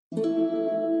I,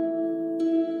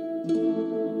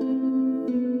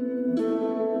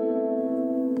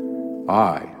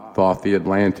 Thoth the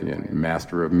Atlantean,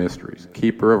 master of mysteries,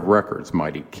 keeper of records,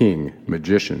 mighty king,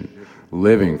 magician,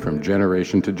 living from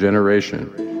generation to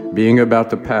generation, being about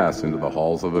to pass into the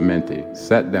halls of Amenti,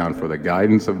 set down for the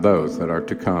guidance of those that are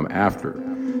to come after,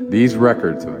 these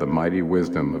records of the mighty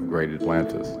wisdom of great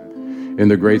Atlantis. In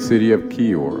the great city of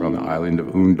Kior, on the island of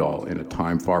Undal, in a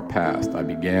time far past, I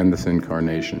began this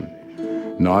incarnation,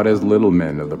 not as little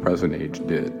men of the present age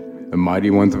did. The mighty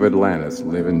ones of Atlantis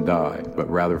live and die, but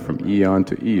rather from eon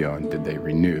to eon did they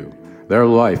renew their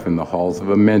life in the halls of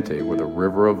Amenti, where the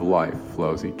river of life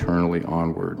flows eternally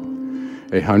onward.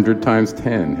 100 times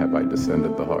 10 have I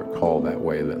descended the hall that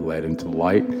way that led into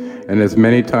light, and as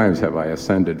many times have I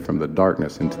ascended from the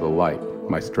darkness into the light,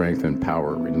 my strength and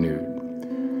power renewed.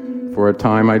 For a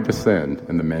time I descend,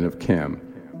 and the men of Chem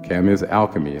is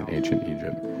alchemy in ancient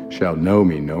Egypt, shall know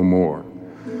me no more.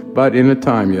 But in a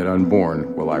time yet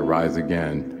unborn will I rise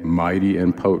again, mighty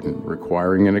and potent,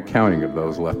 requiring an accounting of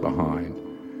those left behind.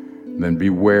 Then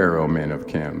beware, O men of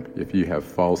Chem, if ye have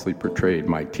falsely portrayed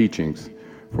my teachings,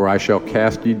 for I shall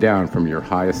cast ye down from your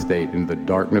high estate into the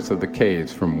darkness of the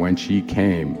caves from whence ye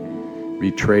came.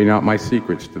 Betray not my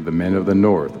secrets to the men of the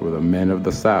north or the men of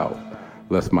the south,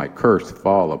 lest my curse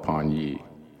fall upon ye.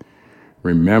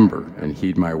 Remember and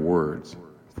heed my words,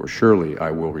 for surely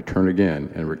I will return again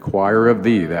and require of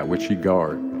thee that which ye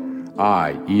guard.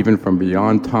 I, even from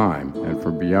beyond time and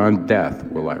from beyond death,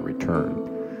 will I return,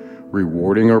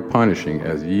 rewarding or punishing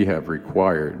as ye have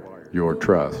required your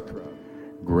trust.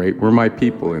 Great were my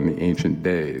people in the ancient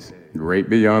days, great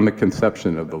beyond the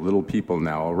conception of the little people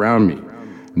now around me,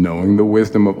 knowing the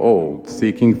wisdom of old,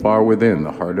 seeking far within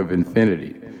the heart of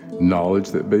infinity, knowledge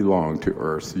that belonged to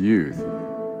earth's youth.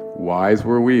 Wise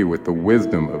were we with the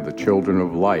wisdom of the children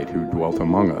of light who dwelt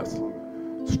among us.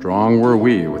 Strong were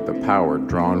we with the power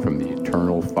drawn from the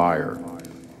eternal fire.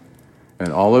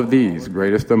 And all of these,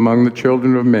 greatest among the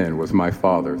children of men, was my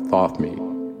father,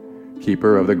 Thothme,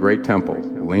 keeper of the great temple,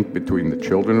 link between the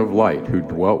children of light who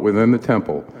dwelt within the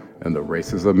temple and the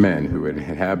races of men who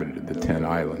inhabited the 10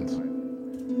 islands.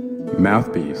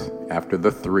 Mouthpiece, after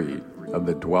the 3, of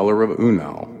the dweller of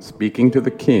Unal, speaking to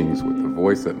the kings with the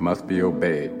voice that must be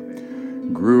obeyed.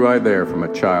 Grew I there from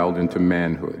a child into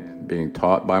manhood, being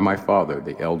taught by my father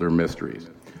the elder mysteries,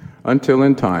 until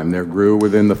in time there grew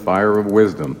within the fire of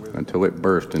wisdom, until it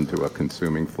burst into a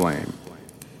consuming flame.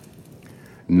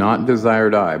 Not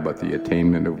desired I but the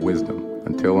attainment of wisdom,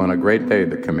 until on a great day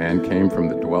the command came from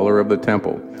the dweller of the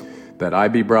temple, that I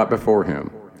be brought before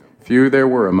him. Few there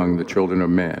were among the children of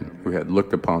men who had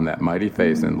looked upon that mighty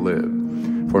face and lived.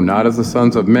 For not as the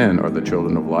sons of men are the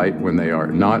children of light when they are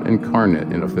not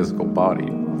incarnate in a physical body.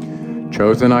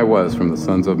 Chosen I was from the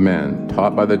sons of men,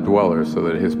 taught by the dweller so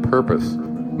that his purpose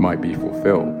might be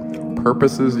fulfilled,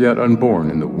 purposes yet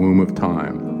unborn in the womb of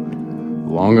time.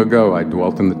 Long ago I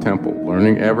dwelt in the temple,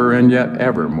 learning ever and yet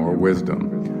ever more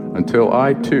wisdom, until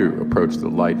I too approached the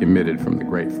light emitted from the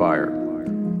great fire.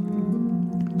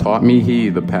 Taught me he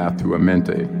the path to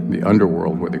Amenti, the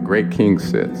underworld where the great king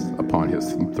sits upon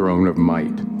his throne of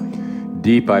might.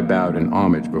 Deep I bowed in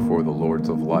homage before the lords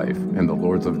of life and the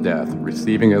lords of death,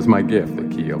 receiving as my gift the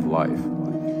key of life.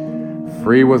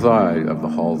 Free was I of the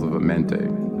halls of Amenti,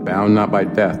 bound not by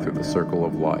death to the circle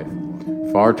of life.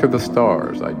 Far to the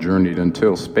stars I journeyed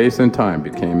until space and time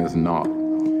became as naught.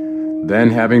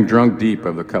 Then, having drunk deep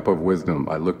of the cup of wisdom,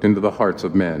 I looked into the hearts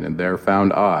of men, and there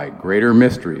found I greater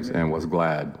mysteries, and was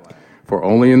glad. For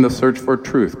only in the search for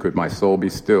truth could my soul be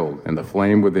stilled, and the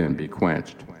flame within be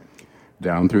quenched.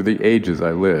 Down through the ages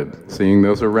I lived, seeing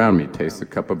those around me taste the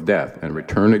cup of death, and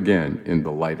return again in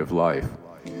the light of life.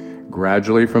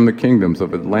 Gradually from the kingdoms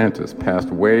of Atlantis, past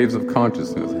waves of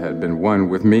consciousness had been one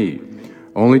with me,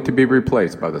 only to be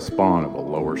replaced by the spawn of a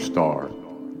lower star.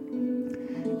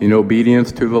 In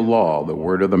obedience to the law, the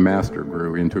word of the master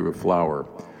grew into a flower.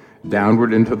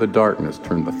 Downward into the darkness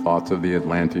turned the thoughts of the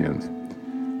Atlanteans,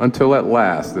 until at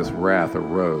last this wrath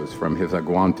arose from his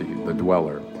Agwanti, the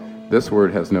dweller. This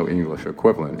word has no English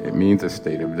equivalent. It means a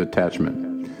state of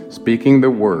detachment. Speaking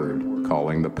the word,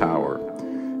 calling the power.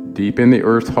 Deep in the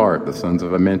earth's heart, the sons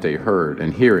of Amenti heard,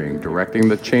 and hearing, directing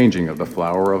the changing of the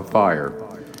flower of fire,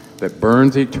 that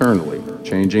burns eternally,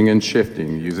 changing and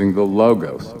shifting, using the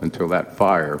logos until that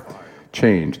fire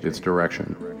changed its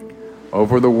direction.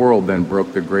 Over the world then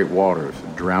broke the great waters,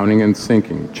 drowning and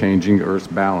sinking, changing earth's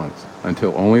balance,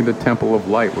 until only the temple of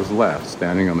light was left,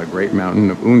 standing on the great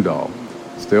mountain of Undal,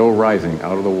 still rising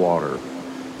out of the water.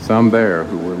 Some there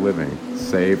who were living,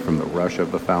 saved from the rush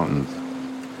of the fountains.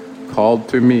 Called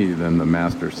to me then the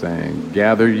master, saying,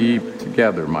 Gather ye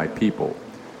together, my people,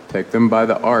 Take them by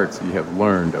the arts ye have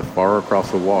learned afar across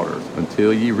the waters,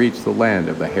 until ye reach the land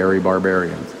of the hairy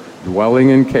barbarians, dwelling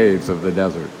in caves of the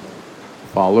desert.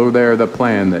 Follow there the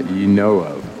plan that ye know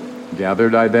of.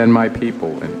 Gathered I then my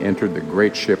people, and entered the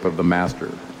great ship of the Master.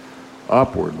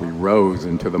 Upward we rose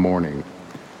into the morning.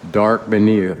 Dark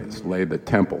beneath us lay the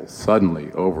temple.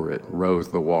 Suddenly over it rose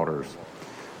the waters.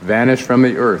 Vanished from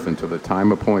the earth until the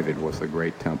time appointed was the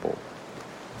great temple.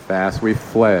 Fast we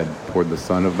fled toward the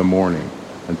sun of the morning,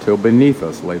 until beneath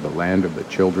us lay the land of the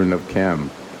children of Chem.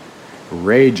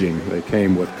 Raging they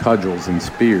came with cudgels and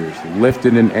spears,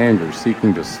 lifted in anger,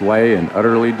 seeking to slay and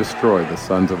utterly destroy the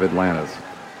sons of Atlantis.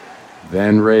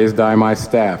 Then raised I my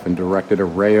staff and directed a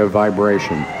ray of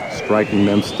vibration, striking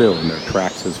them still in their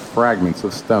tracks as fragments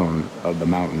of stone of the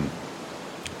mountain.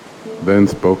 Then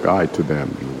spoke I to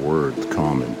them in words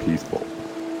calm and peaceful,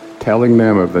 telling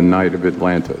them of the night of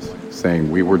Atlantis,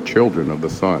 saying we were children of the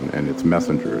sun and its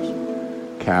messengers.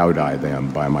 Cowed I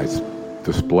them by my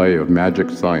display of magic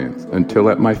science, until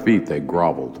at my feet they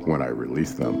groveled when I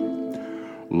released them.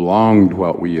 Long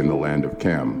dwelt we in the land of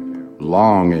Chem,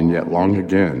 long and yet long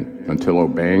again, until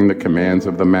obeying the commands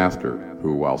of the Master,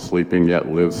 who while sleeping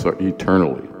yet lives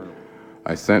eternally,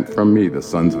 I sent from me the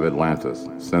sons of Atlantis,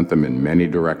 sent them in many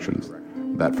directions,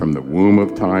 that from the womb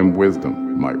of time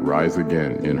wisdom might rise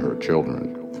again in her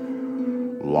children.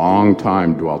 Long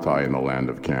time dwelt I in the land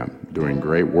of Chem, doing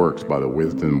great works by the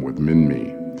wisdom within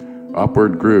me.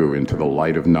 Upward grew into the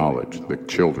light of knowledge the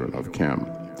children of Chem.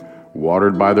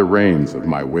 Watered by the rains of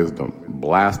my wisdom,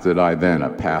 blasted I then a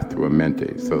path to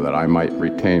Amenti, so that I might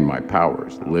retain my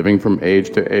powers, living from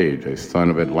age to age a son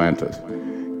of Atlantis,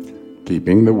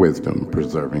 keeping the wisdom,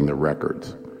 preserving the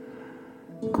records.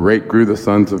 Great grew the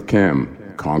sons of Chem,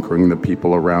 conquering the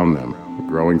people around them,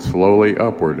 growing slowly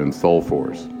upward in soul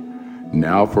force.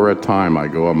 Now for a time I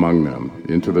go among them,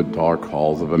 into the dark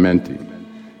halls of Amenti,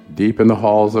 deep in the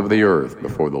halls of the earth,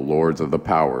 before the lords of the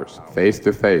powers, face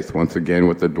to face once again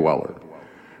with the dweller.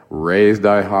 Raised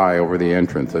I high over the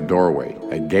entrance a doorway,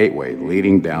 a gateway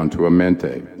leading down to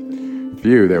Amenti.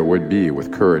 Few there would be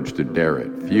with courage to dare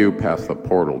it, few past the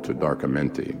portal to dark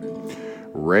Amenti.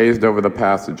 Raised over the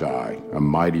passage I, a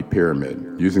mighty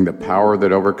pyramid, using the power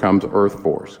that overcomes earth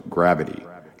force, gravity.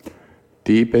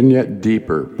 Deep and yet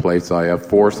deeper place I a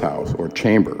force house or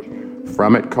chamber.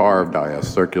 From it carved I a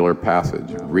circular passage,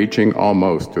 reaching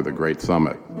almost to the great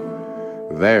summit.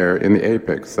 There in the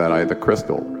apex sat I the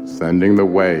crystal, sending the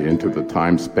way into the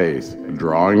time-space,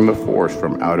 drawing the force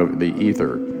from out of the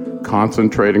ether,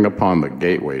 concentrating upon the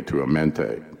gateway to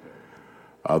Amenti.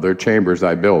 Other chambers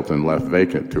I built and left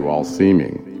vacant to all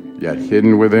seeming, yet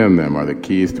hidden within them are the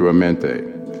keys to Amenti.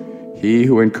 He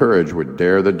who in courage would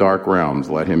dare the dark realms,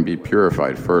 let him be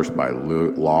purified first by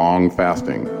long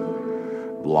fasting.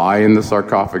 Lie in the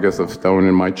sarcophagus of stone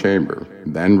in my chamber,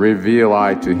 then reveal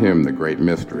I to him the great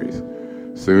mysteries.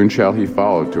 Soon shall he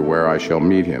follow to where I shall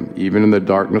meet him, even in the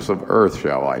darkness of earth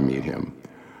shall I meet him.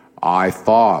 I,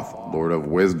 Thoth, Lord of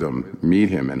wisdom, meet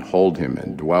him and hold him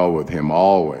and dwell with him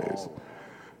always.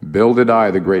 Builded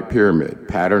I the great pyramid,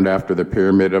 patterned after the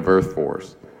pyramid of earth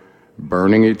force,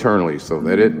 burning eternally so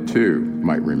that it too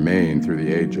might remain through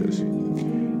the ages.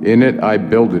 In it I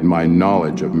builded my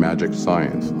knowledge of magic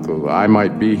science, so that I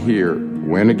might be here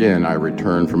when again I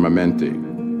return from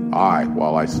Amenti, I,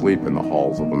 while I sleep in the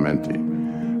halls of Amenti.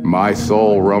 My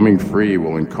soul, roaming free,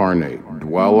 will incarnate,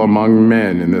 dwell among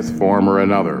men in this form or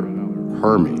another,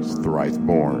 Hermes thrice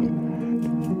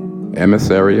born.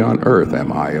 Emissary on earth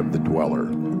am I of the dweller,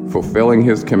 fulfilling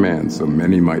his commands so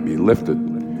many might be lifted.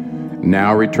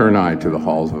 Now return I to the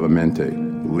halls of Amenti,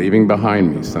 leaving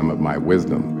behind me some of my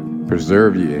wisdom.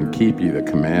 Preserve ye and keep ye the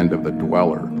command of the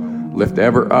dweller. Lift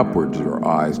ever upwards your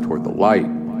eyes toward the light.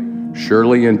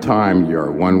 Surely in time ye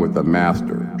are one with the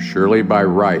Master. Surely by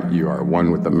right ye are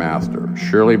one with the Master.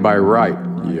 Surely by right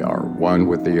ye are one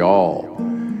with the All.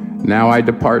 Now I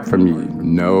depart from ye.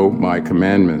 Know my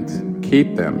commandments.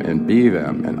 Keep them and be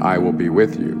them, and I will be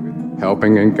with you,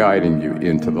 helping and guiding you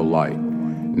into the light.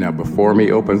 Now before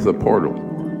me opens the portal.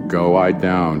 Go I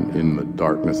down in the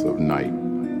darkness of night.